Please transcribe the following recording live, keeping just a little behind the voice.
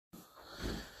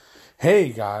Hey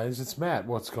guys, it's Matt.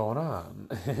 What's going on?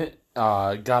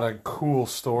 Got a cool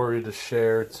story to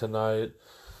share tonight.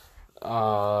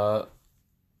 Uh,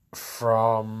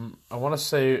 from I want to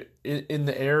say in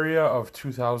the area of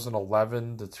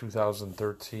 2011 to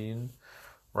 2013,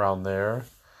 around there,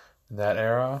 in that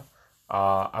era.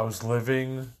 I was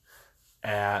living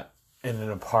at in an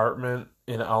apartment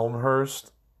in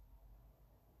Elmhurst,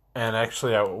 and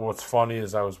actually, what's funny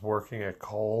is I was working at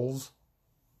Kohl's,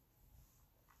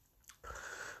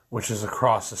 which is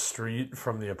across the street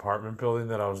from the apartment building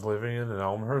that I was living in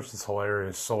Elmhurst. It's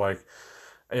hilarious. So like,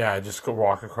 yeah, I just go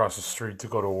walk across the street to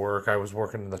go to work. I was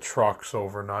working in the trucks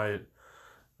overnight,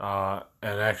 and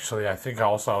actually, I think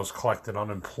also I was collecting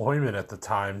unemployment at the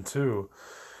time too.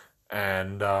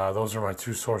 And those are my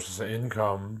two sources of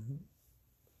income.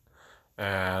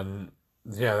 And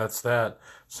yeah, that's that.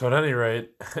 So at any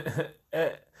rate,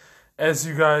 as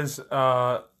you guys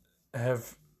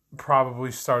have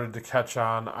probably started to catch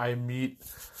on, I meet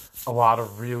a lot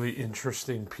of really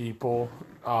interesting people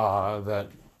that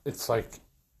it's like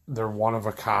they're one of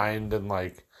a kind, and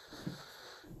like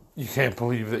you can't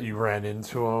believe that you ran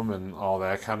into them and all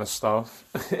that kind of stuff,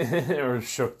 or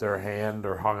shook their hand,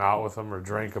 or hung out with them, or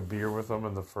drank a beer with them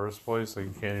in the first place. Like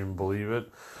you can't even believe it,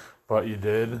 but you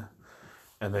did,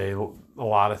 and they a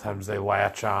lot of times they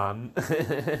latch on,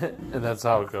 and that's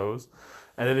how it goes.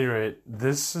 At any rate,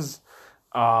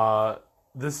 uh,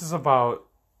 this is about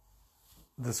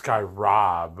this guy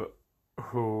Rob,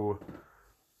 who,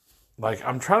 like,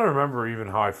 I'm trying to remember even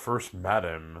how I first met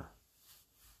him,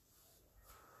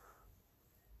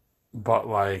 but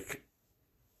like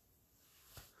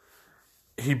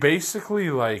he basically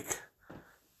like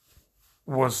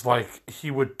was like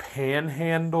he would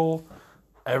panhandle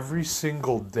every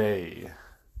single day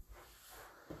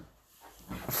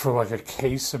for like a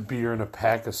case of beer and a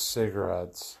pack of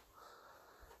cigarettes.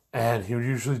 And he would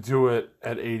usually do it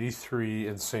at 83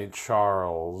 in St.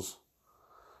 Charles.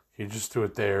 He'd just do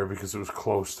it there because it was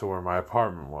close to where my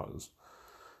apartment was.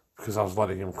 Because I was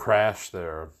letting him crash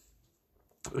there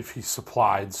if he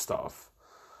supplied stuff.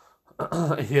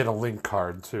 He had a link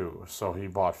card too, so he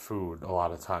bought food a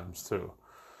lot of times too.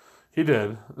 He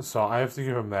did, so I have to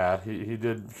give him that. He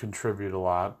did contribute a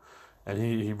lot. And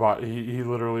he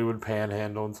literally would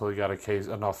panhandle until he got a case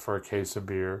enough for a case of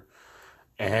beer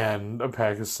and a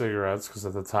pack of cigarettes, because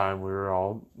at the time we were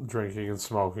all drinking and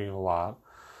smoking a lot.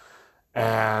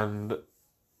 And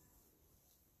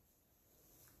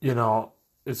you know,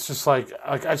 it's just like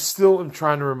I still am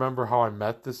trying to remember how I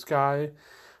met this guy,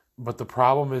 but the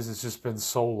problem is it's just been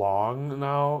so long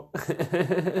now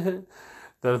that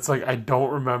it's like I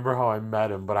don't remember how I met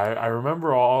him, but I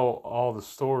remember all the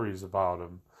stories about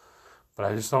him, but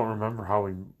I just don't remember how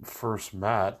we first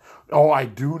met. Oh, I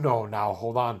do know now.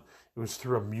 Hold on. It was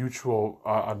through a mutual,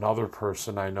 another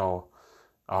person I know,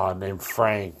 named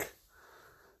Frank,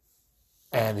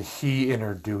 and he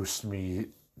introduced me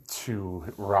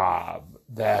to Rob.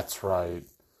 That's right.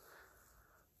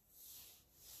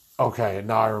 Okay,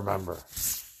 now I remember.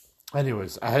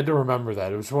 Anyways, I had to remember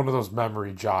that. It was one of those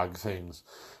memory jog things.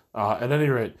 At any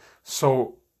rate,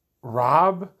 so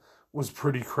Rob was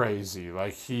pretty crazy.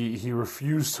 Like he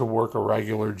refused to work a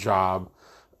regular job.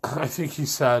 I think he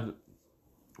said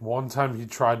one time he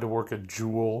tried to work at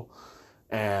Jewel,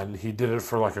 and he did it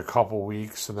for like a couple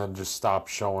weeks and then just stopped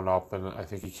showing up, and I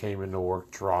think he came into work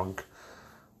drunk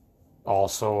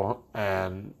also,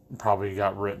 and probably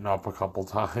got written up a couple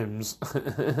times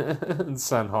and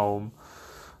sent home.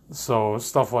 So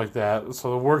stuff like that. So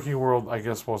the working world, I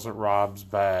guess, wasn't Rob's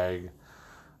bag.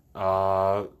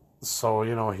 Uh, so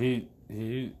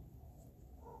he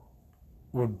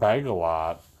would beg a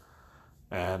lot,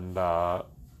 and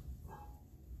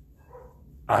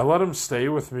I let him stay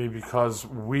with me because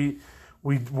we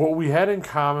what we had in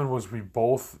common was we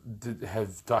both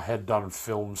had done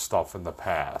film stuff in the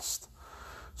past.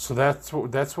 So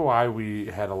that's why we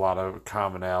had a lot of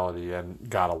commonality and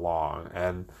got along,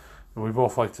 and we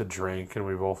both like to drink, and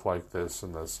we both like this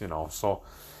and this, So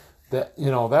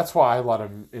that's why I let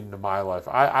him into my life.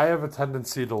 I have a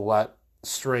tendency to let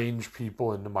strange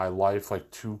people into my life,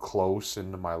 like too close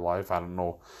into my life. I don't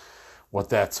know what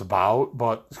that's about,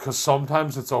 but because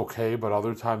sometimes it's okay, but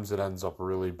other times it ends up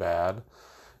really bad,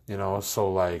 So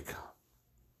like,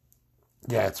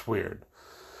 yeah, it's weird.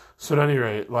 So at any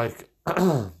rate, like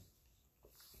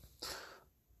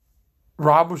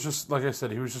Rob was just like I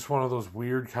said, he was just one of those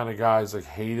weird kind of guys. Like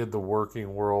hated the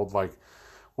working world. Like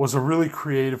was a really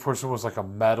creative person. Was like a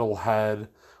metalhead.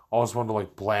 Always wanted to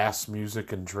like blast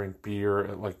music and drink beer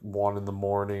at like 1 in the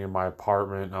morning in my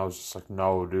apartment. And I was just like,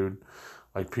 no, dude.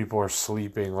 Like people are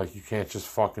sleeping. Like you can't just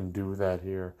fucking do that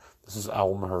here. This is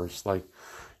Elmhurst. Like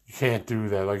you You can't do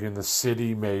that. Like in the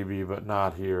city, maybe, but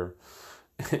not here.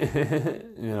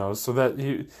 So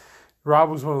that Rob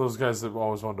was one of those guys that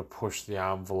always wanted to push the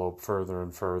envelope further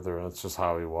and further, and that's just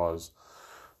how he was.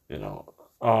 You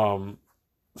know.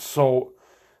 So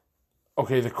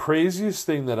okay, the craziest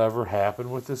thing that ever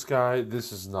happened with this guy,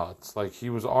 this is nuts. Like, he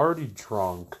was already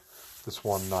drunk this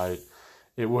one night.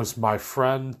 It was my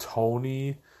friend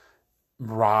Tony,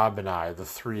 Rob, and I, the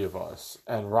three of us.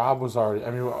 And Rob was already,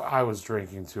 I mean, I was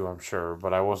drinking too, I'm sure,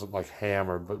 but I wasn't like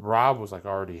hammered. But Rob was like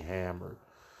already hammered.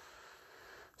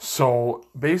 So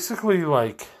basically,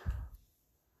 like,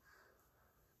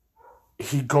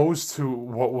 he goes to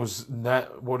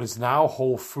what is now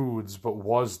Whole Foods, but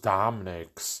was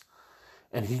Dominic's.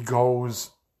 And he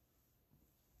goes,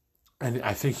 and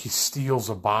I think he steals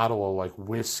a bottle of like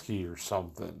whiskey or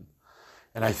something.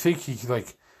 And I think he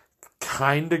like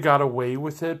kind of got away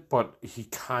with it, but he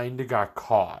kind of got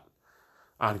caught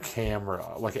on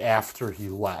camera, like after he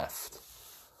left.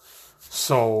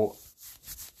 So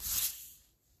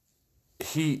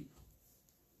he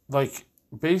like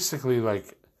basically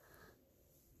like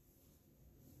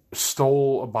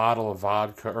stole a bottle of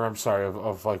vodka, or I'm sorry,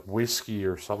 of like whiskey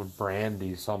or something,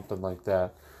 brandy, something like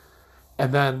that.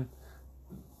 And then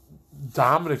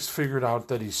Dominic's figured out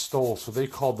that he stole, so they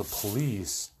called the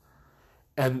police.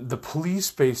 And the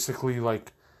police basically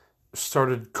like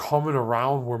started coming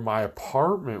around where my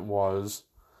apartment was.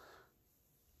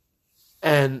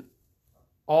 And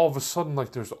all of a sudden,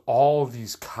 like, there's all of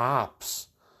these cops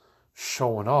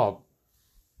showing up.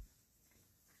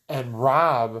 And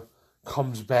Rob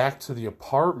comes back to the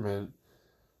apartment,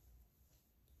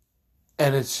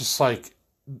 and it's just like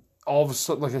all of a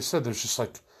sudden, like I said, there's just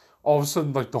like all of a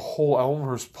sudden, like the whole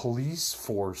Elmhurst police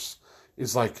force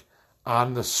is like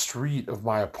on the street of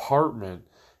my apartment,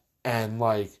 and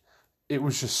like it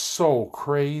was just so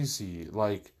crazy.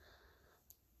 Like,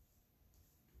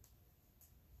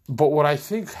 but what I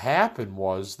think happened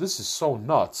was, this is so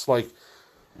nuts. Like,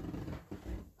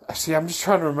 see, I'm just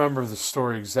trying to remember the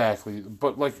story exactly,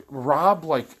 but like Rob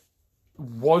like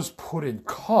was put in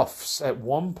cuffs at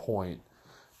one point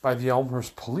by the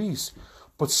Elmhurst police,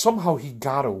 but somehow he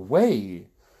got away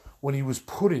when he was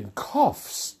put in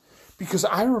cuffs, because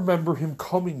I remember him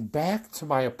coming back to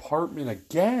my apartment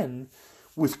again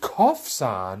with cuffs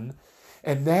on,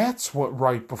 and that's what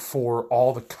right before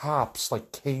all the cops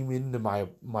like came into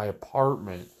my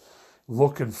apartment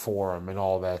looking for him and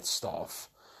all that stuff.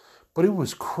 But it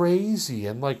was crazy,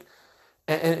 and like,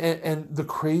 and the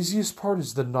craziest part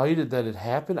is the night that it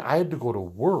happened, I had to go to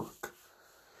work.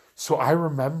 So I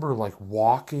remember like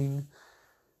walking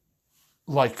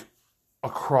like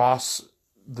across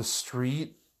the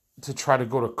street to try to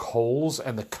go to Kohl's,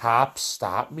 and the cops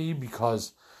stopped me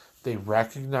because they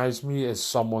recognized me as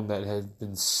someone that had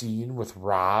been seen with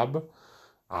Rob,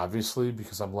 obviously,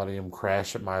 because I'm letting him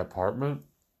crash at my apartment.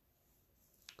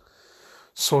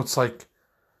 So it's like,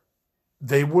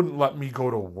 they wouldn't let me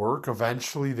go to work.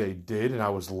 Eventually they did, and I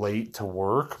was late to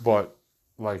work, but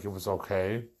like it was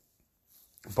okay.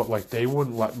 But like they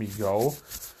wouldn't let me go.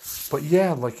 But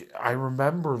yeah, like I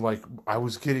remember like I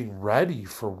was getting ready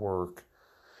for work,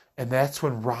 and that's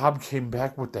when Rob came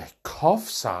back with the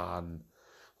cuffs on.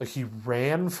 Like, he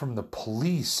ran from the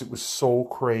police. It was so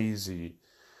crazy.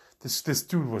 This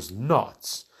dude was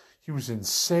nuts. He was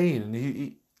insane, and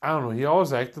he I don't know, he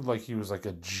always acted like he was like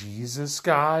a Jesus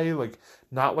guy, like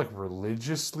not like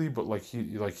religiously, but like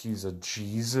he's a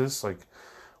Jesus, like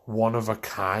one of a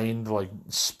kind, like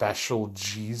special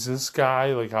Jesus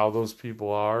guy, like how those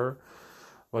people are.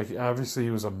 Like, obviously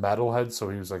he was a metalhead, so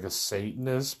he was like a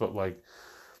Satanist, but like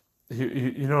he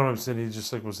you know what I'm saying? He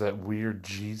just like was that weird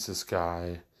Jesus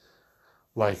guy.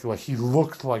 Like he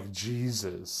looked like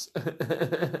Jesus. This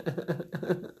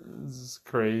is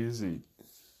crazy.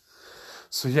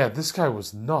 So yeah, this guy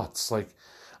was nuts. Like,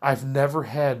 I've never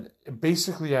had,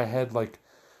 basically I had like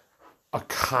a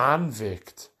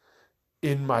convict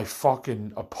in my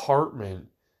fucking apartment,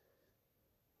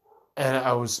 and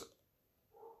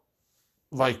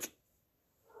like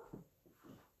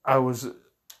I was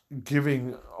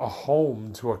giving a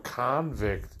home to a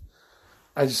convict.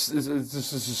 This is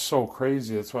just so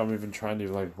crazy. That's why I'm even trying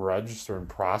to like register and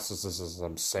process this as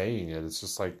I'm saying it. It's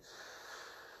just like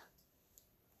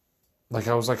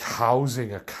I was like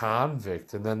housing a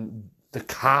convict, and then the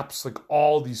cops, like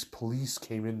all these police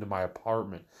came into my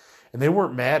apartment, and they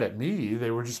weren't mad at me. They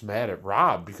were just mad at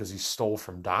Rob because he stole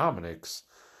from Dominic's,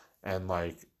 and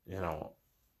like,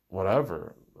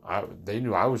 whatever. They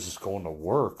knew I was just going to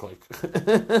work. Like,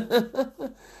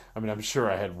 I mean, I'm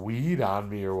sure I had weed on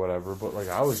me or whatever, but like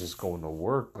I was just going to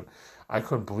work. But I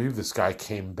couldn't believe this guy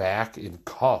came back in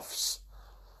cuffs.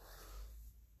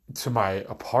 to my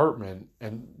apartment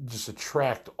and just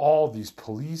attract all these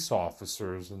police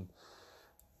officers. And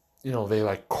they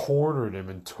like cornered him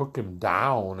and took him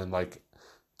down and like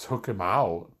took him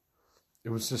out. It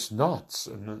was just nuts.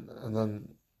 And then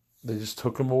they just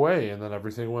took him away, and then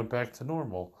everything went back to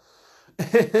normal.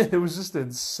 It was just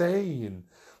insane.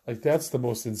 Like that's the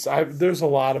most insane. There's a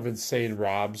lot of insane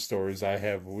Rob stories I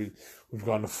have. We've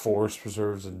gone to forest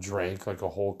preserves and drank like a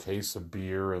whole case of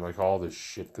beer and like all this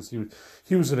shit because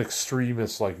he was an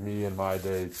extremist like me in my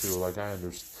day too. Like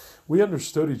we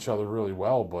understood each other really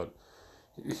well, but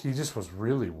he just was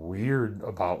really weird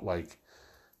about like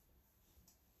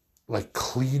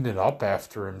cleaning up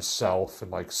after himself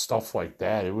and like stuff like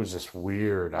that. It was just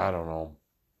weird. I don't know.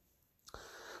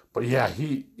 But yeah,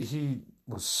 he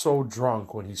was so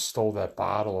drunk when he stole that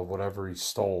bottle of whatever he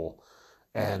stole.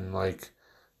 And like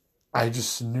I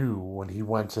just knew when he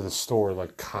went to the store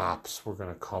like cops were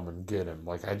gonna come and get him.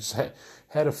 Like I just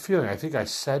had a feeling. I think I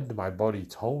said to my buddy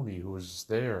Tony who was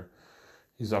there,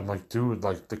 I'm like, dude,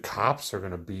 like the cops are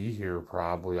gonna be here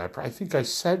probably. I think I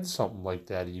said something like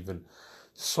that even.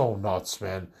 So nuts,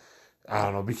 man. I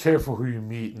don't know. Be careful who you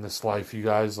meet in this life, you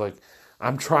guys. Like,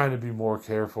 I'm trying to be more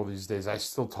careful these days. I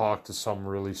still talk to some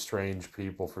really strange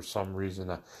people for some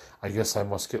reason. I guess I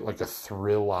must get like a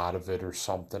thrill out of it or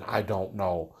something. I don't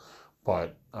know.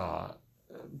 But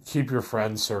keep your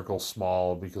friend circle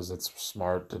small because it's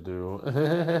smart to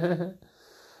do.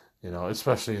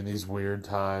 Especially in these weird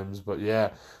times. But yeah,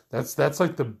 that's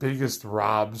like the biggest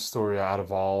Rob story out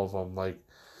of all of them. Like,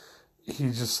 he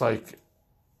just like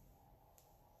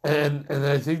and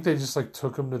I think they just like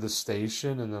took him to the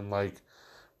station and then like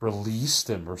released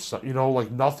him or something. Like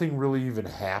nothing really even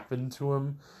happened to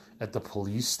him at the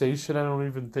police station, I don't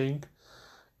even think.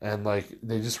 And like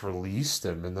they just released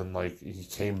him and then like he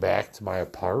came back to my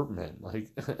apartment. Like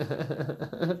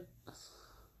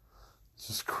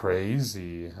just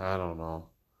crazy. I don't know.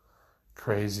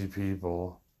 Crazy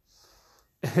people.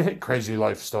 Crazy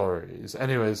life stories.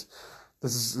 Anyways,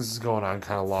 this is going on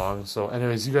kind of long. So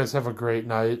anyways, you guys have a great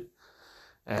night.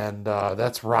 And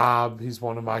that's Rob. He's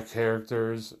one of my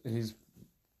characters.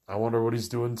 I wonder what he's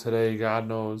doing today. God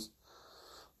knows.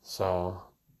 So,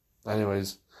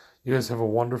 anyways, you guys have a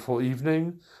wonderful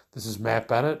evening. This is Matt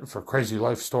Bennett for Crazy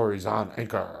Life Stories on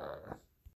Anchor.